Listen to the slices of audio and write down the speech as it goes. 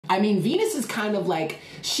I mean, Venus is kind of like,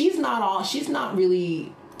 she's not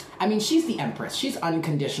really, I mean, she's the Empress. She's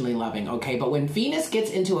unconditionally loving, okay? But when Venus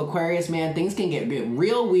gets into Aquarius, man, things can get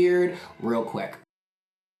real weird real quick.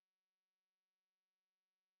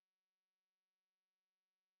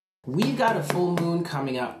 We've got a full moon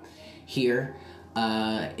coming up here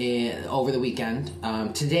over the weekend.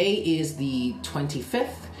 Today is the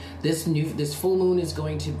 25th. This full moon is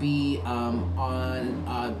going to be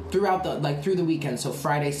on through the weekend. So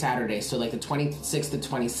Friday, Saturday. So like the 26th to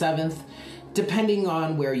 27th, depending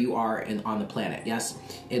on where you are on the planet. Yes,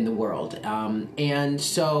 in the world. And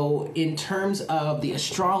so in terms of the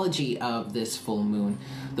astrology of this full moon,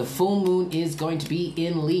 the full moon is going to be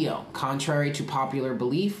in Leo, contrary to popular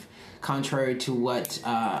belief. Contrary to what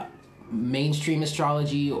mainstream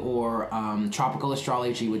astrology or tropical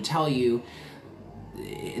astrology would tell you,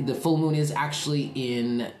 the full moon is actually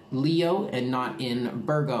in Leo and not in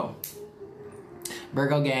Virgo.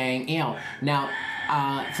 Virgo gang, Now,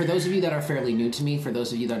 for those of you that are fairly new to me, for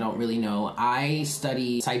those of you that don't really know, I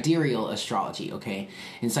study sidereal astrology, okay?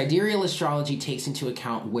 And sidereal astrology takes into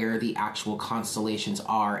account where the actual constellations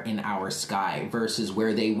are in our sky versus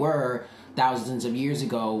where they were thousands of years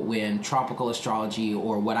ago when tropical astrology,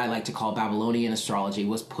 or what I like to call Babylonian astrology,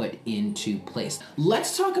 was put into place.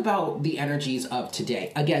 Let's talk about the energies of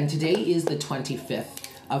today. Again, today is the 25th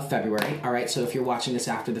of February. All right, so if you're watching this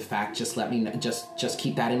after the fact, just let me know, just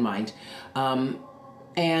keep that in mind.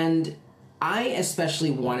 And I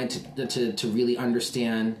especially wanted to really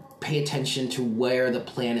understand, pay attention to where the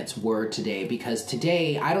planets were today, because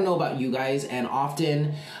today, I don't know about you guys, and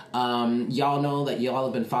often y'all know that y'all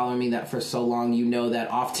have been following me that for so long, you know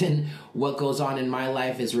that often what goes on in my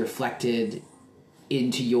life is reflected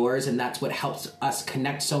into yours, and that's what helps us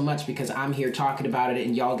connect so much, because I'm here talking about it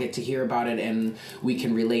and y'all get to hear about it, and we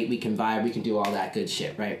can relate, we can vibe, we can do all that good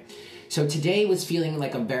shit, right? So today was feeling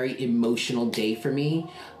like a very emotional day for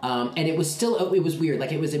me. And it was weird.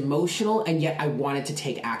 Like, it was emotional, and yet I wanted to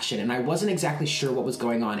take action, and I wasn't exactly sure what was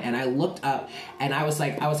going on. And I looked up and I was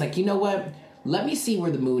like, you know what? Let me see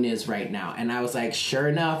where the moon is right now. And I was like, sure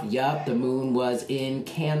enough, yup, the moon was in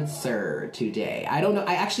Cancer today. I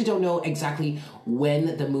actually don't know exactly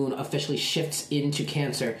when the moon officially shifts into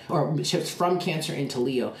Cancer, or shifts from Cancer into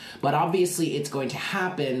Leo. But obviously it's going to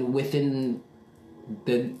happen within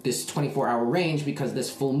this 24-hour range, because this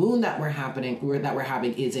full moon that we're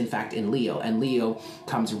having is in fact in Leo, and Leo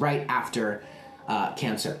comes right after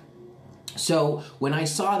Cancer. So when I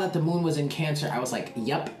saw that the moon was in Cancer, I was like,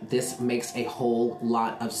 yep, this makes a whole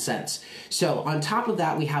lot of sense. So on top of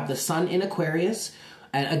that, we have the sun in Aquarius.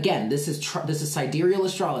 And again, this is sidereal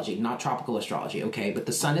astrology, not tropical astrology, okay? But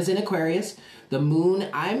the sun is in Aquarius. The moon,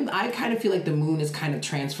 I kind of feel like the moon is kind of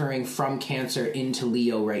transferring from Cancer into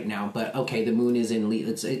Leo right now. But okay, the moon is in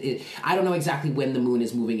Leo. I don't know exactly when the moon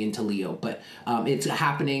is moving into Leo, but it's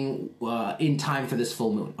happening in time for this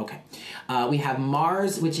full moon. Okay, we have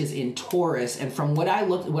Mars, which is in Taurus, and from what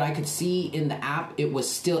I could see in the app, it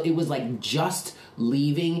was like just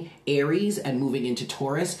leaving Aries and moving into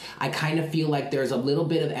Taurus. I kind of feel like there's a little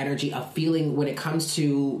bit of energy, a feeling when it comes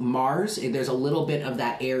to Mars. There's a little bit of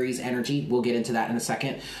that Aries energy. We'll get into that in a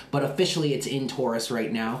second. But officially it's in Taurus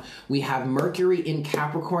right now. We have Mercury in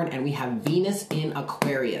Capricorn, and we have Venus in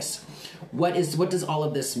Aquarius. What does all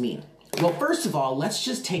of this mean? Well, first of all, let's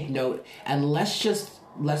just take note, and let's just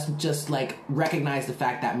like recognize the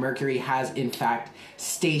fact that Mercury has in fact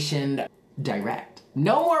stationed direct.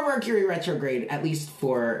 No more Mercury retrograde, at least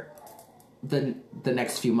for the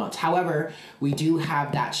next few months. However, we do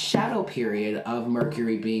have that shadow period of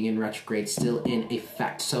Mercury being in retrograde still in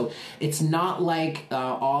effect. So it's not like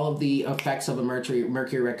all of the effects of a Mercury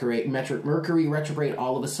retrograde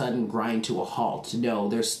all of a sudden grind to a halt. No,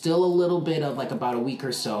 there's still a little bit of like about a week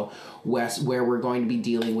or so where we're going to be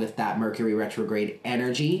dealing with that Mercury retrograde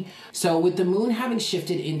energy. So with the moon having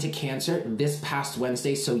shifted into Cancer this past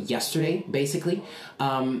Wednesday, so yesterday basically,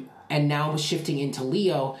 and now shifting into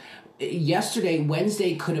Leo,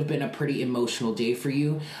 Wednesday could have been a pretty emotional day for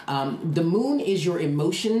you. The moon is your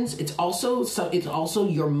emotions. It's also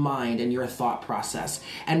your mind and your thought process.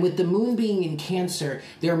 And with the moon being in Cancer,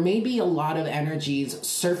 there may be a lot of energies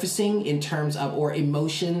surfacing in terms of, or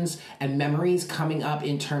emotions and memories coming up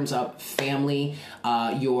in terms of family,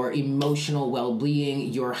 your emotional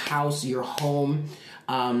well-being, your house, your home,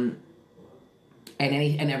 and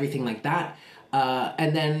everything like that.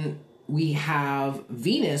 And then we have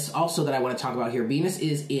Venus also that I want to talk about here. Venus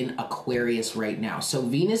is in Aquarius right now. So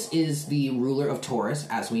Venus is the ruler of Taurus,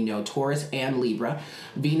 as we know, Taurus and Libra.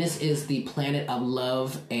 Venus is the planet of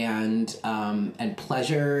love and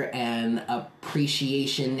pleasure and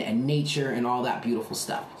appreciation and nature and all that beautiful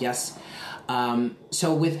stuff. Yes.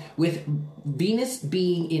 So with Venus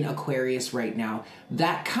being in Aquarius right now,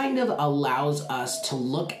 that kind of allows us to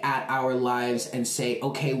look at our lives and say,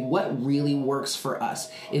 okay, what really works for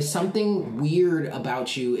us? If something weird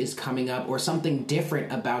about you is coming up or something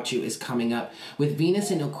different about you is coming up, with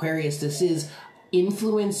Venus in Aquarius, this is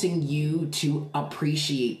influencing you to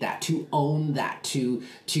appreciate that, to own that, to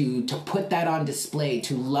put that on display,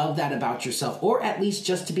 to love that about yourself, or at least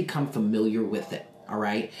just to become familiar with it. All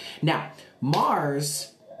right. Now,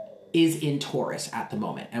 Mars is in Taurus at the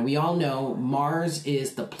moment. And we all know Mars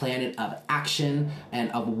is the planet of action and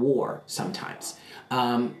of war sometimes.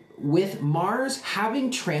 With Mars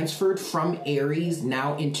having transferred from Aries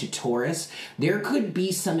now into Taurus, there could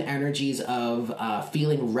be some energies of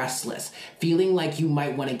feeling restless, feeling like you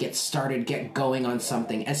might want to get started, get going on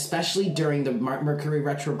something, especially during the Mercury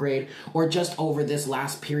retrograde or just over this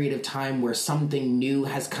last period of time where something new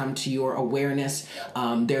has come to your awareness.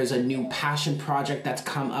 There's a new passion project that's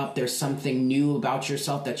come up. There's something new about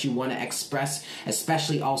yourself that you want to express,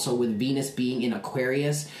 especially also with Venus being in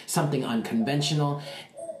Aquarius, something unconventional.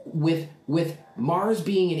 With Mars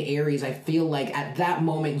being in Aries, I feel like at that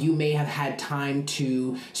moment you may have had time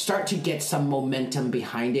to start to get some momentum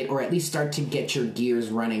behind it, or at least start to get your gears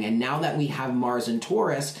running. And now that we have Mars in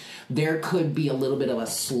Taurus, there could be a little bit of a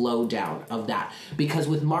slowdown of that. Because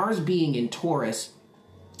with Mars being in Taurus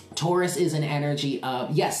is an energy of,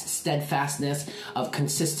 yes, steadfastness, of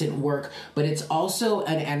consistent work, but it's also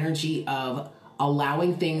an energy of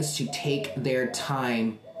allowing things to take their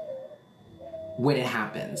time when it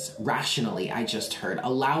happens, rationally, I just heard.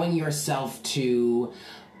 Allowing yourself to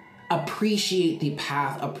appreciate the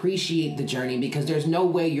path, appreciate the journey, because there's no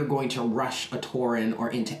way you're going to rush a Tauran or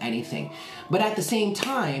into anything. But at the same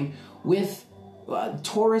time, with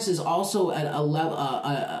Taurus is also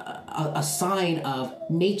a sign of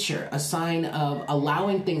nature, a sign of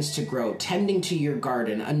allowing things to grow, tending to your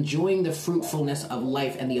garden, enjoying the fruitfulness of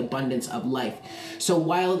life and the abundance of life. So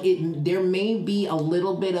while there may be a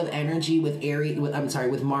little bit of energy with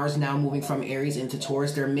with Mars now moving from Aries into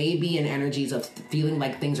Taurus, there may be an energies of feeling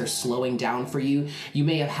like things are slowing down for you. You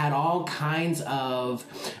may have had all kinds of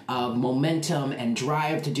momentum and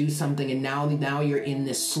drive to do something, and now you're in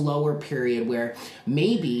this slower period where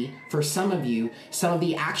maybe for some of you, some of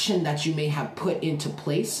the action that you may have put into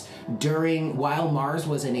place while Mars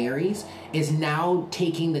was in Aries is now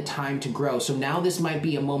taking the time to grow. So now this might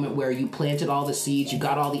be a moment where you planted all the seeds, you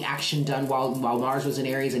got all the action done while Mars was in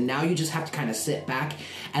Aries, and now you just have to kind of sit back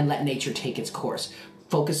and let nature take its course.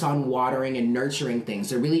 Focus on watering and nurturing things.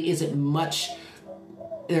 There isn't much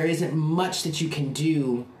that you can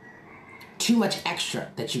do, too much extra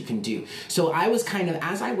that you can do. So I was kind of,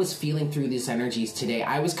 as I was feeling through these energies today,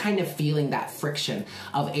 I was kind of feeling that friction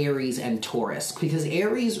of Aries and Taurus, because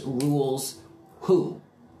Aries rules who?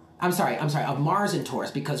 of Mars and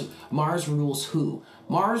Taurus, because Mars rules who?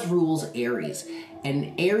 Mars rules Aries.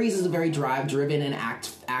 And Aries is a very drive-driven and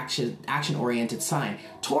action-oriented sign.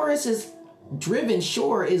 Taurus is driven,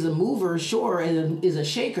 sure, is a mover, sure, is a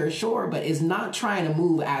shaker, sure, but is not trying to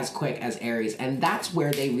move as quick as Aries. And that's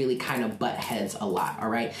where they really kind of butt heads a lot, all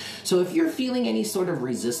right? So if you're feeling any sort of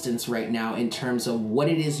resistance right now in terms of what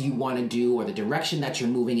it is you want to do or the direction that you're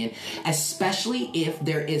moving in, especially if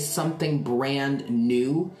there is something brand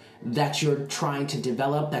new that you're trying to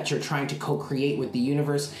develop, that you're trying to co-create with the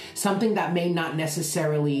universe, something that may not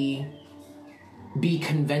necessarily be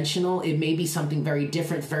conventional. It may be something very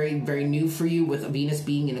different, very, very new for you with Venus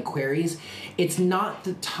being in Aquarius. It's not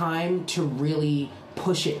the time to really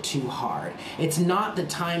push it too hard. It's not the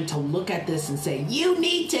time to look at this and say, you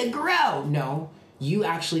need to grow. No, you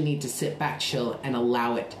actually need to sit back, chill, and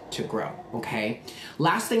allow it to grow, okay?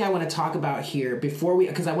 Last thing I want to talk about here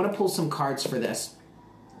because I want to pull some cards for this.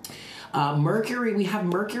 Mercury, we have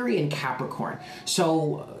Mercury in Capricorn.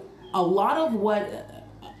 So a lot of what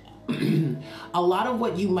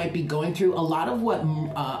you might be going through, a lot of what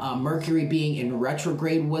Mercury being in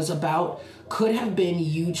retrograde was about could have been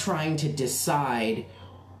you trying to decide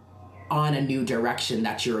on a new direction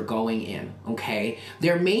that you're going in, okay?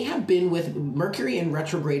 There may have been, with Mercury in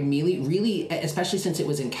retrograde, really, especially since it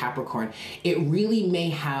was in Capricorn, it really may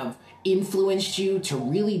have influenced you to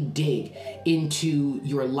really dig into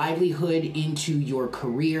your livelihood, into your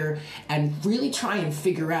career, and really try and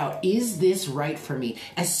figure out, is this right for me?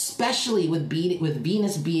 Especially with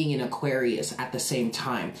Venus being in Aquarius at the same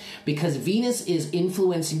time, because Venus is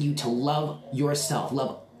influencing you to love yourself,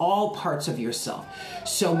 love all parts of yourself.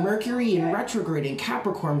 So Mercury in retrograde in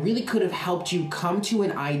Capricorn really could have helped you come to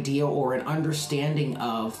an idea or an understanding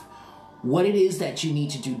of what it is that you need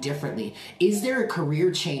to do differently. Is there a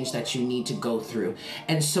career change that you need to go through?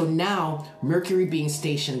 And so now, Mercury being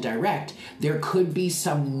stationed direct, there could be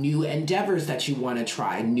some new endeavors that you want to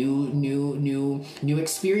try, new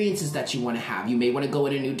experiences that you want to have. You may want to go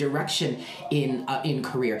in a new direction in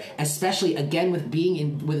career, especially again with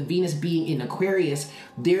Venus being in Aquarius.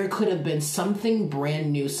 There could have been something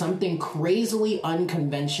brand new, something crazily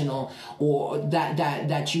unconventional, or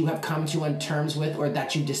that you have come to on terms with, or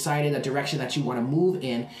that you decided a direction that you want to move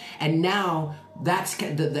in, and now that's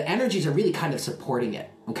the energies are really kind of supporting it.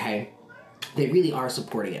 Okay, they really are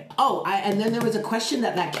supporting it. Oh, and then there was a question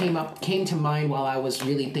that came to mind while I was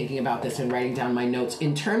really thinking about this and writing down my notes.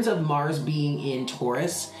 In terms of Mars being in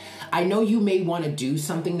Taurus, I know you may want to do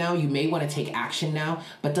something now, you may want to take action now,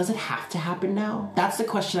 but does it have to happen now? That's the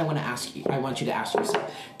question I want to ask you. I want you to ask yourself.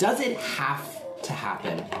 Does it have to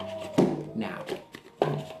happen now?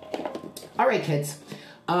 All right, kids.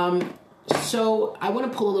 So I want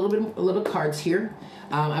to pull a little cards here.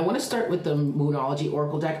 I want to start with the Moonology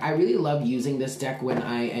Oracle deck. I really love using this deck when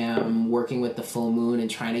I am working with the full moon and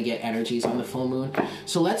trying to get energies on the full moon.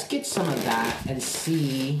 So let's get some of that and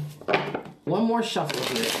see. One more shuffle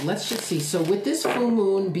here. Let's just see. So with this full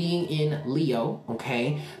moon being in Leo,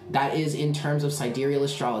 okay, that is in terms of sidereal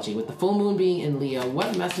astrology. With the full moon being in Leo,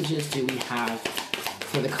 what messages do we have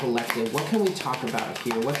for the collective? What can we talk about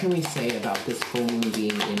here? What can we say about this full moon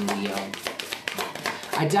being in Leo?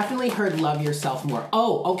 I definitely heard love yourself more.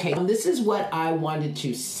 Oh, okay. This is what I wanted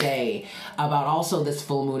to say about also this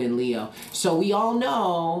full moon in Leo. So we all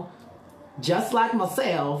know, just like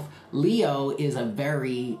myself, Leo is a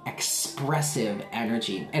very expressive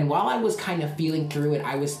energy. And while I was kind of feeling through it,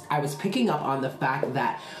 I was picking up on the fact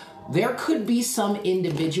that there could be some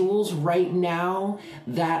individuals right now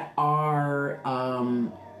that are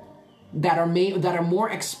more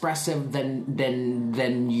expressive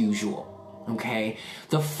than usual. Okay,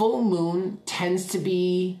 the full moon tends to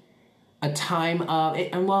be a time of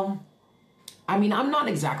it, and well, I mean, I'm not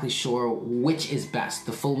exactly sure which is best,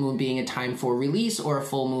 the full moon being a time for release or a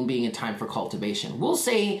full moon being a time for cultivation. We'll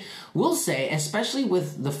say, especially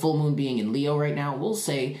with the full moon being in Leo right now, we'll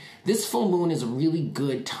say this full moon is a really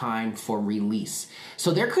good time for release.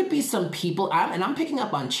 So there could be some people, and I'm picking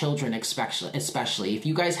up on children especially. If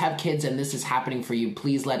you guys have kids and this is happening for you,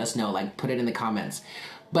 please let us know, like put it in the comments.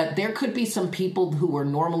 But there could be some people who are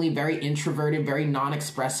normally very introverted, very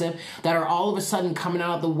non-expressive, that are all of a sudden coming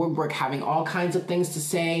out of the woodwork, having all kinds of things to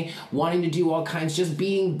say, wanting to do all kinds, just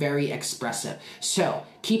being very expressive. So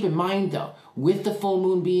keep in mind though, with the full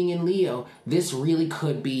moon being in Leo, this really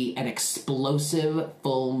could be an explosive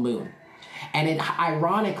full moon. And it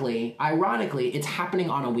ironically, it's happening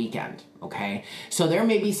on a weekend, okay? So there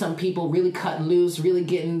may be some people really cutting loose, really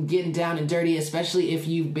getting down and dirty, especially if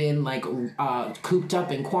you've been like cooped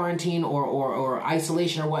up in quarantine or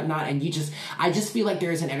isolation or whatnot, and I just feel like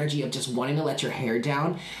there is an energy of just wanting to let your hair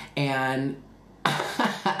down, and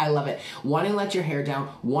I love it. Wanting to let your hair down,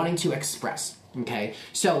 wanting to express. Okay,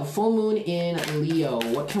 so full moon in Leo,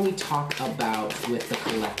 what can we talk about with the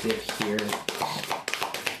collective here?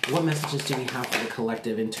 What messages do we have for the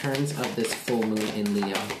collective in terms of this full moon in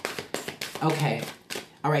Leo? Okay.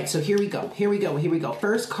 All right, so here we go.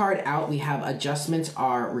 First card out, we have adjustments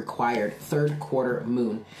are required, third quarter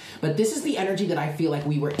moon. But this is the energy that I feel like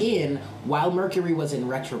we were in while Mercury was in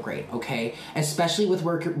retrograde, okay? Especially with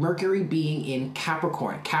Mercury being in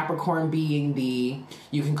Capricorn. Capricorn being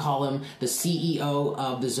you can call him the CEO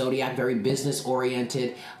of the zodiac, very business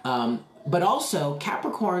oriented. But also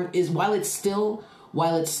Capricorn is, while it's still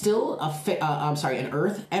an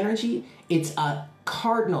earth energy, it's a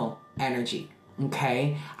cardinal energy.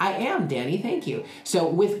 Okay, I am Danny. Thank you. So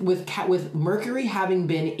with Mercury having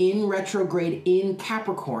been in retrograde in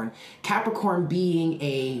Capricorn, Capricorn being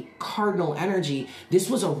a cardinal energy, this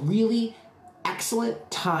was a really excellent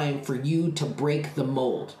time for you to break the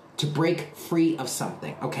mold, to break free of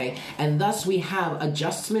something, okay? And thus we have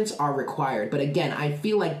adjustments are required. But again, I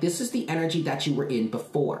feel like this is the energy that you were in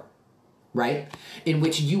before, right? In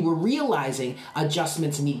which you were realizing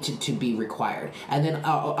adjustments need to be required. And then,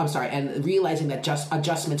 and realizing that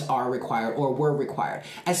adjustments are required or were required.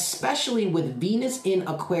 Especially with Venus in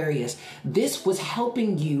Aquarius, this was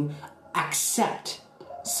helping you accept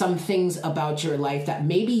some things about your life that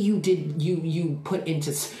maybe you put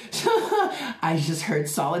into, I just heard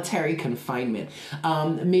solitary confinement.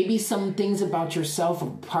 Maybe some things about yourself,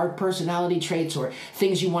 or personality traits, or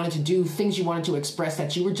things you wanted to do, things you wanted to express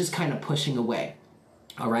that you were just kind of pushing away.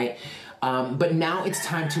 All right. But now it's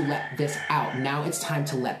time to let this out. Now it's time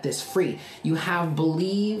to let this free. You have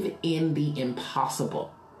believe in the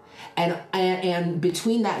impossible. And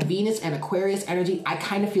between that Venus and Aquarius energy, I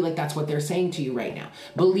kind of feel like that's what they're saying to you right now.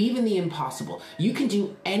 Believe in the impossible. You can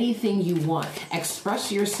do anything you want.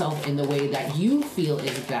 Express yourself in the way that you feel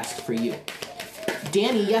is best for you.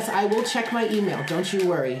 Danny, yes, I will check my email. Don't you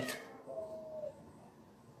worry.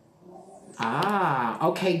 Ah,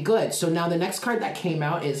 okay, good. So now the next card that came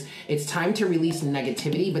out is it's time to release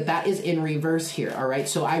negativity, but that is in reverse here, all right?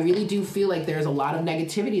 So I really do feel like there's a lot of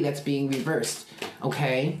negativity that's being reversed,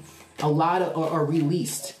 okay? A lot of, or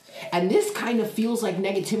released. And this kind of feels like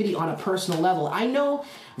negativity on a personal level. I know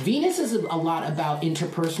Venus is a lot about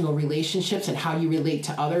interpersonal relationships and how you relate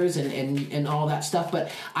to others and all that stuff.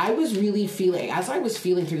 But I was really feeling, as I was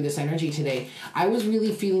feeling through this energy today, I was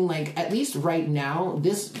really feeling like, at least right now,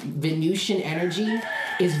 this Venusian energy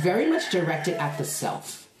is very much directed at the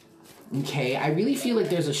self. Okay, I really feel like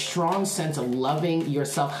there's a strong sense of loving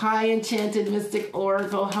yourself. Hi, Enchanted Mystic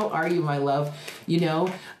Oracle. How are you, my love? You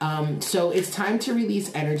know, so it's time to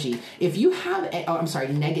release energy. If you have,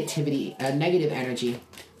 negativity, negative energy.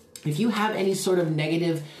 If you have any sort of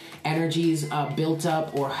negative energies built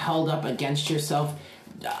up or held up against yourself,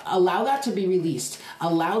 allow that to be released.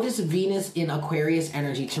 Allow this Venus in Aquarius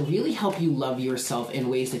energy to really help you love yourself in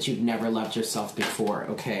ways that you've never loved yourself before,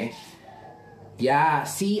 okay? Yeah,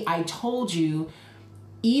 see, I told you,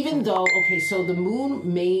 even though, okay, so the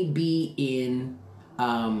moon may be in,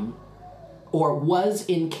 or was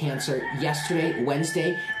in Cancer yesterday,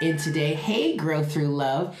 Wednesday, in today. Hey, Grow Through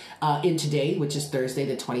Love, in today, which is Thursday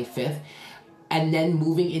the 25th, and then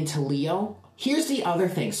moving into Leo. Here's the other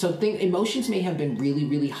thing. So emotions may have been really,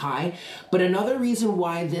 really high, but another reason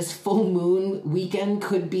why this full moon weekend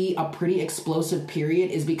could be a pretty explosive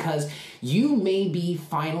period is because you may be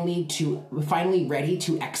finally ready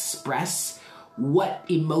to express what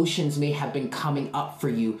emotions may have been coming up for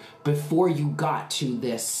you before you got to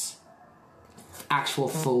this actual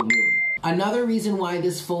full moon. Another reason why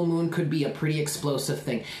this full moon could be a pretty explosive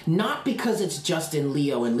thing, not because it's just in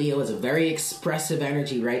Leo, and Leo is a very expressive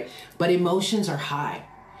energy, right? But emotions are high.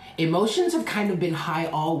 Emotions have kind of been high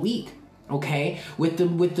all week, okay? With the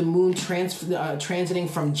moon transiting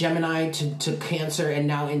from Gemini to Cancer and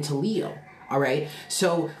now into Leo, all right?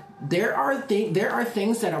 So there are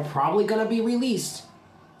things that are probably going to be released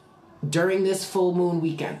during this full moon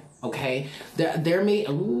weekend. Okay, there may,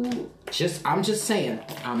 I'm just saying.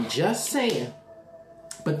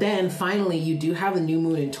 But then finally, you do have the new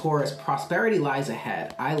moon in Taurus. Prosperity lies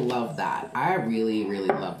ahead. I love that. I really, really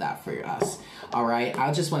love that for us. All right,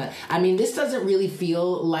 I just want to, this doesn't really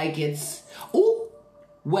feel like it's,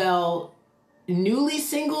 newly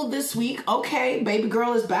single this week. Okay, baby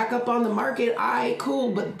girl is back up on the market. All right,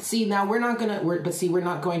 cool. But see, now we're not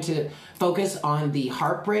going to focus on the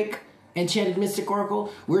heartbreak, Enchanted Mystic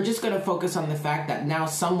Oracle. We're just going to focus on the fact that now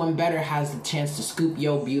someone better has the chance to scoop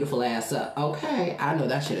your beautiful ass up. Okay, I know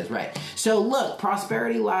that shit is right. So look,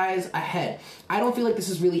 prosperity lies ahead. I don't feel like this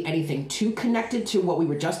is really anything too connected to what we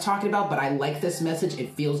were just talking about, but I like this message.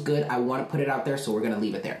 It feels good. I want to put it out there, so we're going to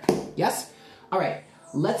leave it there. Yes? All right,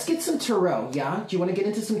 let's get some tarot, yeah? Do you want to get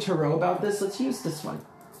into some tarot about this? Let's use this one.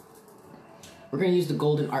 We're going to use the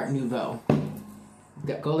Golden Art Nouveau.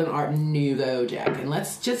 The Golden Art Nouveau deck. And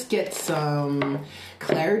let's just get some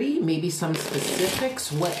clarity, maybe some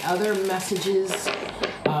specifics, what other messages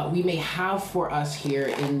we may have for us here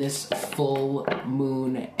in this full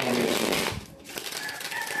moon energy.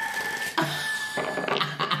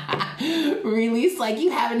 Release like you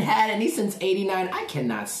haven't had any since '89. I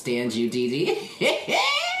cannot stand you, Dee Dee.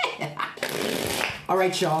 All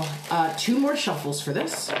right, y'all. 2 more shuffles for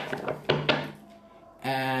this.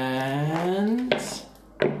 And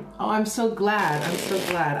oh, I'm so glad.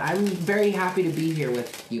 I'm very happy to be here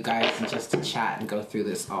with you guys and just to chat and go through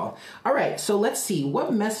this all. All right, so let's see.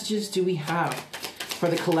 What messages do we have for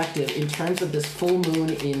the collective in terms of this full moon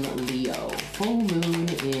in Leo? Full moon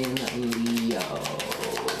in Leo.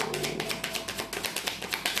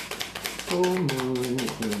 Full moon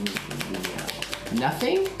in Leo.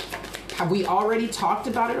 Nothing? Have we already talked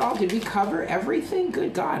about it all? Did we cover everything?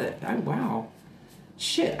 Good God. Wow.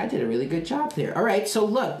 Shit, I did a really good job there. All right, so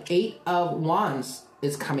look, 8 of Wands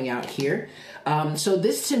is coming out here. So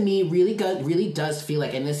this to me really does feel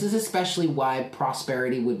like, and this is especially why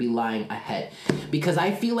prosperity would be lying ahead, because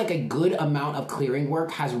I feel like a good amount of clearing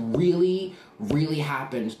work has really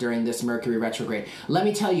happened during this Mercury retrograde. Let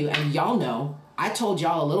me tell you, and y'all know, I told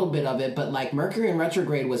y'all a little bit of it, but like Mercury in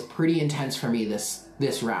retrograde was pretty intense for me this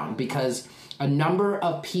round, because a number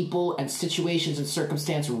of people and situations and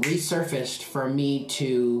circumstance resurfaced for me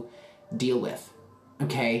to deal with.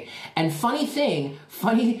 Okay. And funny thing,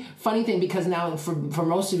 because now for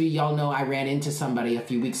most of you, y'all know I ran into somebody a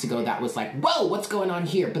few weeks ago that was like, whoa, what's going on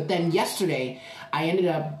here? But then yesterday I ended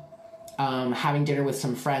up having dinner with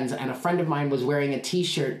some friends, and a friend of mine was wearing a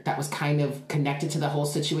t-shirt that was kind of connected to the whole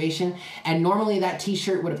situation. And normally that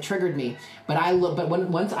t-shirt would have triggered me, but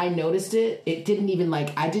once I noticed it, it didn't even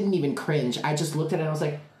I didn't even cringe. I just looked at it and I was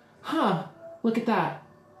like, huh, look at that.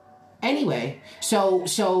 Anyway,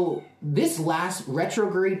 so this last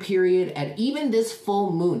retrograde period and even this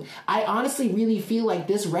full moon, I honestly really feel like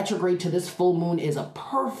this retrograde to this full moon is a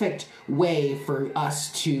perfect way for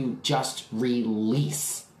us to just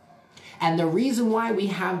release. And the reason why we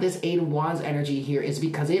have this Eight of Wands energy here is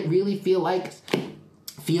because it really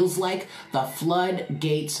feels like the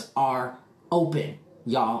floodgates are open.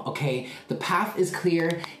 Y'all, okay? The path is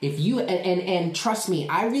clear. If you, and trust me,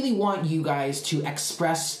 I really want you guys to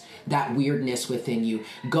express that weirdness within you.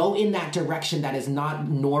 Go in that direction that is not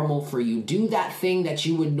normal for you. Do that thing that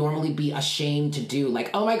you would normally be ashamed to do.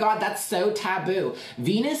 Like, oh my God, that's so taboo.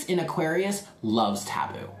 Venus in Aquarius loves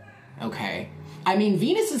taboo, okay? I mean,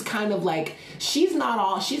 Venus is kind of like, she's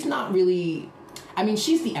not really, I mean,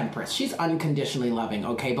 she's the Empress. She's unconditionally loving,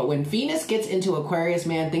 okay? But when Venus gets into Aquarius,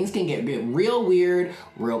 man, things can get real weird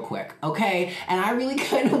real quick, okay? And I really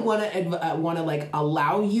kind of want to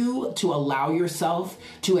allow you to allow yourself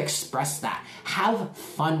to express that. Have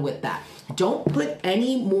fun with that. Don't put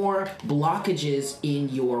any more blockages in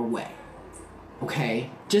your way, okay?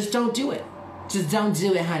 Just don't do it. Just don't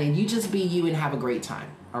do it, honey. You just be you and have a great time,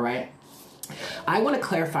 all right? I want to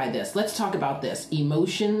clarify this. Let's talk about this.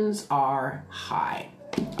 Emotions are high.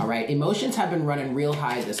 All right. Emotions have been running real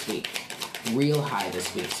high this week. Real high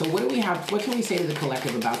this week. So what do we have? What can we say to the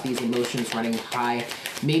collective about these emotions running high?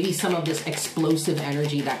 Maybe some of this explosive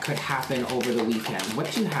energy that could happen over the weekend.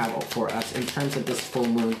 What do you have for us in terms of this full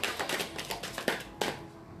moon?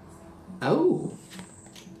 Oh.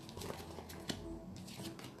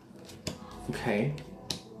 Okay.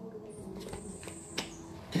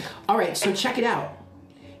 All right, so check it out.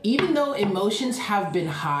 Even though emotions have been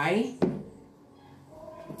high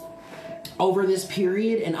over this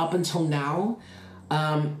period and up until now,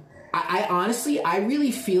 I honestly, I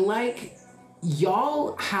really feel like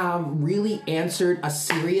y'all have really answered a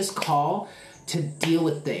serious call to deal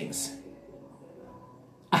with things.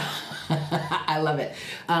 I love it.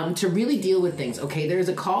 To really deal with things, okay? There's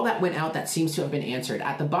a call that went out that seems to have been answered.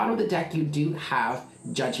 At the bottom of the deck, you do have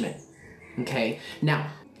Judgment, okay? Now,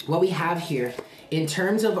 what we have here, in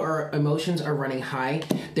terms of our emotions are running high,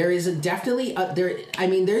 there's definitely a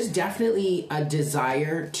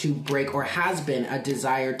desire to break, or has been a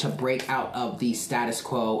desire to break out of the status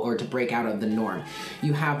quo or to break out of the norm.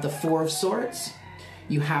 You have the Four of Swords.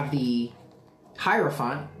 You have the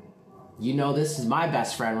Hierophant. You know this is my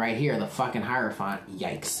best friend right here, the fucking Hierophant.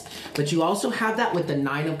 Yikes. But you also have that with the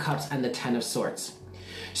Nine of Cups and the Ten of Swords.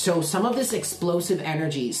 So some of this explosive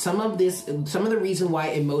energy, some of the reason why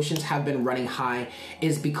emotions have been running high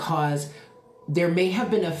is because there may have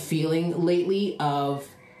been a feeling lately of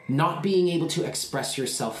not being able to express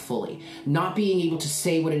yourself fully, not being able to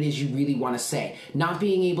say what it is you really want to say, not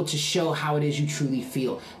being able to show how it is you truly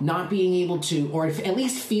feel, not being able to, or at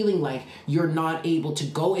least feeling like you're not able to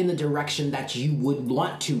go in the direction that you would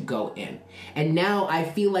want to go in. And now I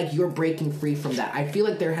feel like you're breaking free from that. I feel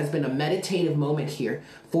like there has been a meditative moment here,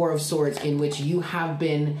 Four of Swords, in which you have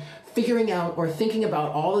been figuring out or thinking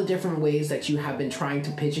about all the different ways that you have been trying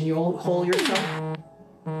to pigeonhole yourself.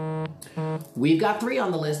 We've got 3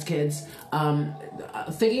 on the list, kids.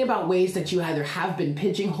 Thinking about ways that you either have been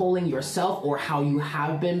pigeonholing yourself or how you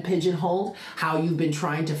have been pigeonholed, how you've been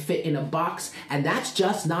trying to fit in a box, and that's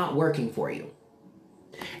just not working for you.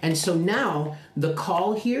 And so now the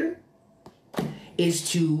call here is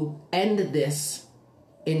to end this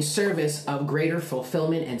in service of greater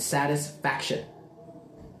fulfillment and satisfaction.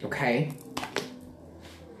 Okay?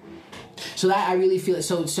 So that I really feel it.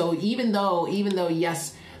 So even though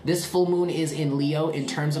yes, this full moon is in Leo in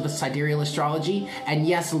terms of a sidereal astrology, and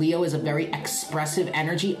yes, Leo is a very expressive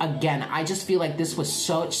energy. Again, I just feel like this was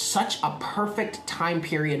such a perfect time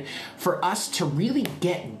period for us to really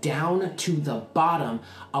get down to the bottom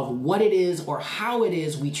of what it is or how it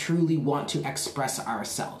is we truly want to express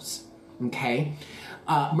ourselves. Okay?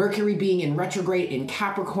 Mercury being in retrograde in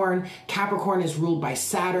Capricorn. Capricorn is ruled by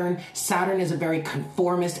Saturn. Saturn is a very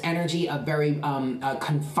conformist energy, a very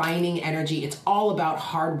confining energy. It's all about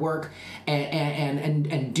hard work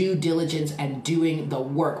and due diligence and doing the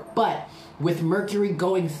work. But with Mercury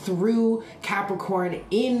going through Capricorn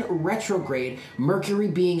in retrograde, Mercury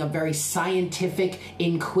being a very scientific,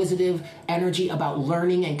 inquisitive energy about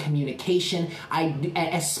learning and communication,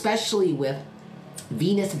 especially with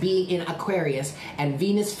Venus being in Aquarius and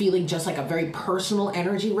Venus feeling just like a very personal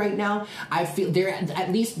energy right now, I feel there,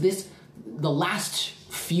 at least the last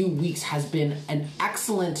few weeks has been an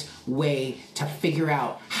excellent way to figure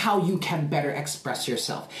out how you can better express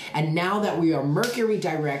yourself. And now that we are Mercury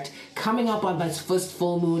direct, coming up on this first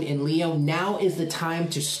full moon in Leo, now is the time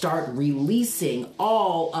to start releasing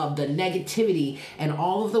all of the negativity and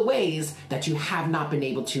all of the ways that you have not been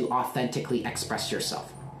able to authentically express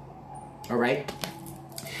yourself. All right?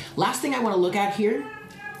 Last thing I want to look at here.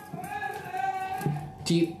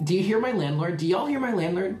 Do you hear my landlord? Do y'all hear my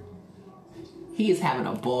landlord? He is having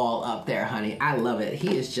a ball up there, honey. I love it.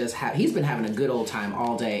 He is just, he's been having a good old time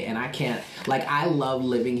all day, and I can't, like, I love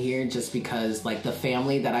living here just because, like, the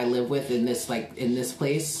family that I live with in this, like, in this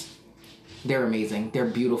place, they're amazing. They're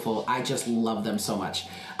beautiful. I just love them so much.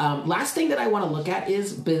 Last thing that I want to look at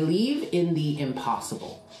is believe in the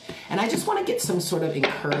impossible. And I just want to get some sort of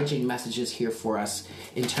encouraging messages here for us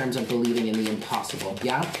in terms of believing in the impossible,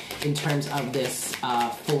 yeah? In terms of this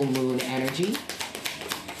full moon energy.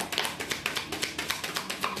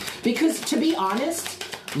 Because to be honest,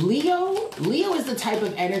 Leo is the type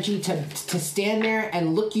of energy to stand there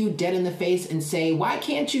and look you dead in the face and say, why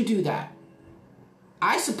can't you do that?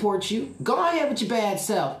 I support you. Go ahead with your bad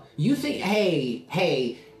self. You think,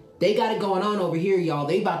 hey, they got it going on over here, y'all.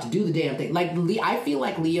 They about to do the damn thing. Like, I feel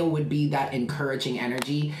like Leo would be that encouraging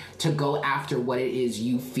energy to go after what it is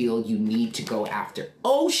you feel you need to go after.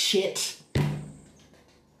 Oh, shit.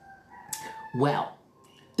 Well,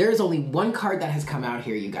 there is only one card that has come out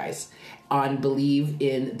here, you guys, on believe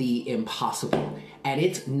in the impossible. And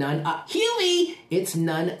it's Huey! It's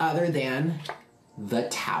none other than the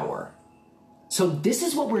Tower. So this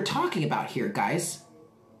is what we're talking about here, guys.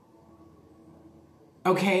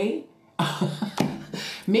 Okay?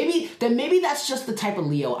 maybe that's just the type of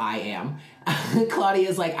Leo I am.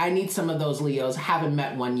 Claudia's like, I need some of those Leos. Haven't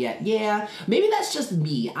met one yet. Yeah, maybe that's just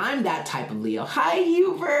me. I'm that type of Leo. Hi,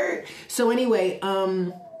 Hubert. So anyway,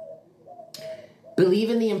 believe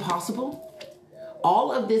in the impossible.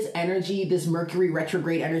 All of this energy, this Mercury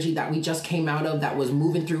retrograde energy that we just came out of, that was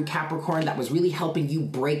moving through Capricorn, that was really helping you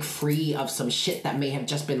break free of some shit that may have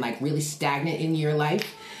just been like really stagnant in your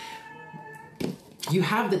life. You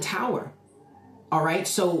have the Tower. All right,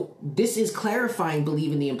 so this is clarifying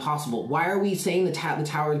believe in the impossible. Why are we saying the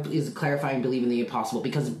Tower is clarifying believe in the impossible?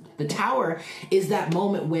 Because the Tower is that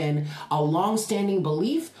moment when a long-standing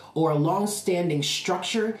belief or a long-standing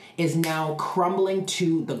structure is now crumbling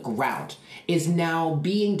to the ground, is now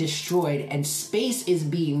being destroyed, and space is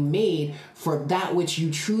being made for that which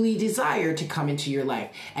you truly desire to come into your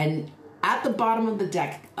life. And at the bottom of the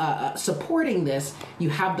deck, supporting this, you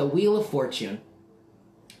have the Wheel of Fortune.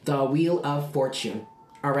 The Wheel of Fortune.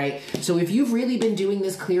 All right. So if you've really been doing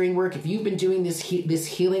this clearing work, if you've been doing this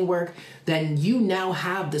healing work, then you now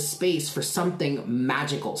have the space for something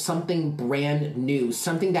magical, something brand new,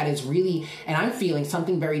 something that is really, and I'm feeling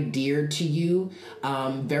something very dear to you,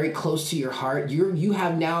 very close to your heart. You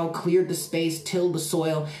have now cleared the space, tilled the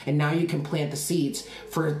soil, and now you can plant the seeds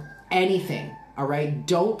for anything. All right.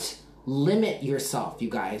 Don't limit yourself, you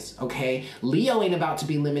guys. Okay. Leo ain't about to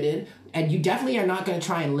be limited. And you definitely are not going to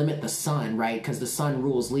try and limit the sun, right? Because the sun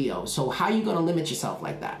rules Leo. So how are you going to limit yourself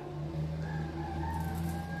like that?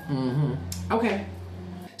 Okay.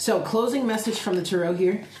 So closing message from the tarot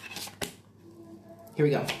here. Here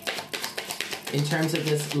we go. In terms of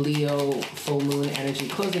this Leo full moon energy,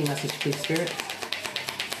 closing message, please, Spirit.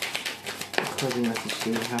 Closing message do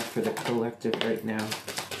you have for the collective right now?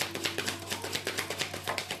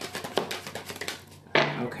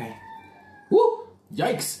 Okay. Woo!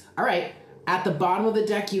 Yikes! All right, at the bottom of the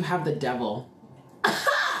deck, you have the Devil.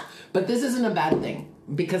 But this isn't a bad thing,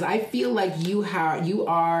 because I feel like you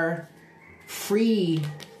are free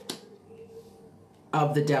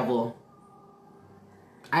of the Devil.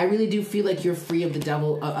 I really do feel like you're free of the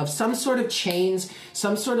Devil, of some sort of chains,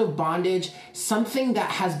 some sort of bondage, something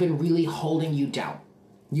that has been really holding you down.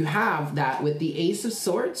 You have that with the Ace of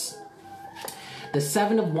Swords, the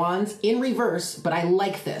Seven of Wands in reverse, but I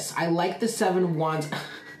like this. I like the Seven of Wands.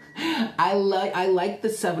 I like the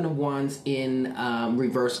Seven of Wands in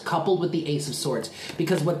reverse coupled with the Ace of Swords,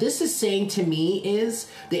 because what this is saying to me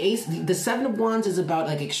is the Seven of Wands is about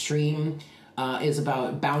like extreme, is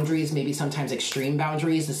about boundaries, maybe sometimes extreme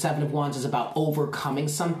boundaries. The Seven of Wands is about overcoming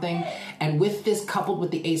something. And with this coupled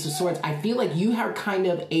with the Ace of Swords, I feel like you are kind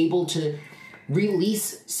of able to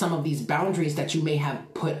release some of these boundaries that you may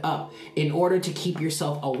have put up in order to keep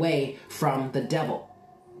yourself away from the Devil.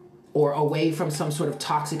 or away from some sort of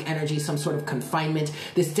toxic energy, some sort of confinement.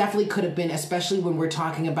 This definitely could have been, especially when we're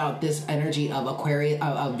talking about this energy of Aquarius,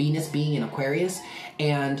 of Venus being in Aquarius,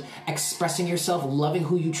 and expressing yourself, loving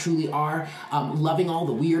who you truly are, loving all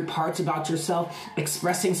the weird parts about yourself,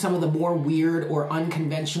 expressing some of the more weird or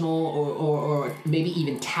unconventional or maybe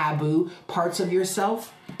even taboo parts of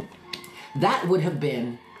yourself. That would have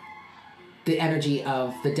been the energy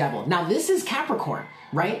of the devil. Now, this is Capricorn,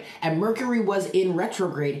 right? And Mercury was in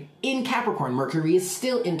retrograde in Capricorn. Mercury is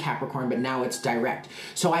still in Capricorn, but now it's direct.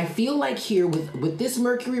 So I feel like here with this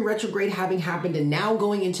Mercury retrograde having happened and now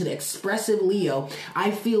going into the expressive Leo, I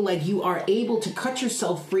feel like you are able to cut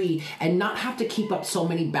yourself free and not have to keep up so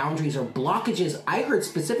many boundaries or blockages. I heard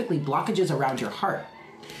specifically blockages around your heart.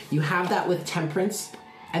 You have that with Temperance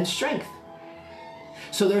and Strength.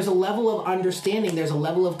 So there's a level of understanding, there's a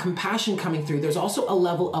level of compassion coming through. There's also a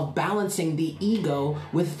level of balancing the ego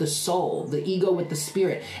with the soul, the ego with the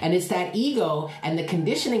spirit. And it's that ego and the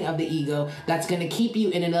conditioning of the ego that's going to keep you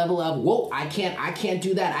in a level of, whoa, I can't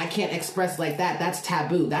do that. I can't express like that. That's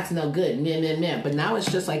taboo. That's no good. Meh. But now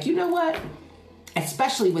it's just like, you know what?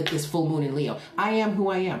 Especially with this full moon in Leo, I am who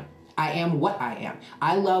I am. I am what I am.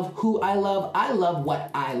 I love who I love. I love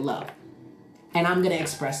what I love. And I'm going to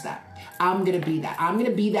express that. I'm going to be that. I'm going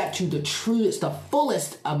to be that to the truest, the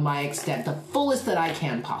fullest of my extent, the fullest that I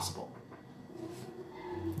can possible.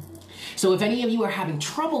 So if any of you are having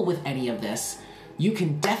trouble with any of this, you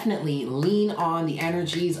can definitely lean on the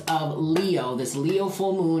energies of Leo, this Leo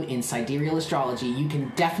full moon in sidereal astrology. You can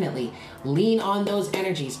definitely lean on those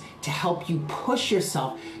energies to help you push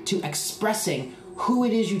yourself to expressing who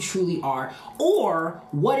it is you truly are or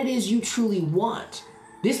what it is you truly want.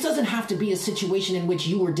 This doesn't have to be a situation in which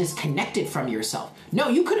you were disconnected from yourself. No,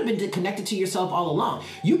 you could have been connected to yourself all along.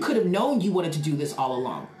 You could have known you wanted to do this all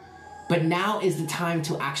along. But now is the time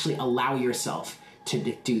to actually allow yourself to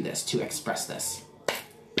do this, to express this.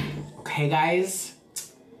 Okay, guys?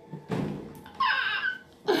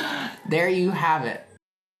 There you have it.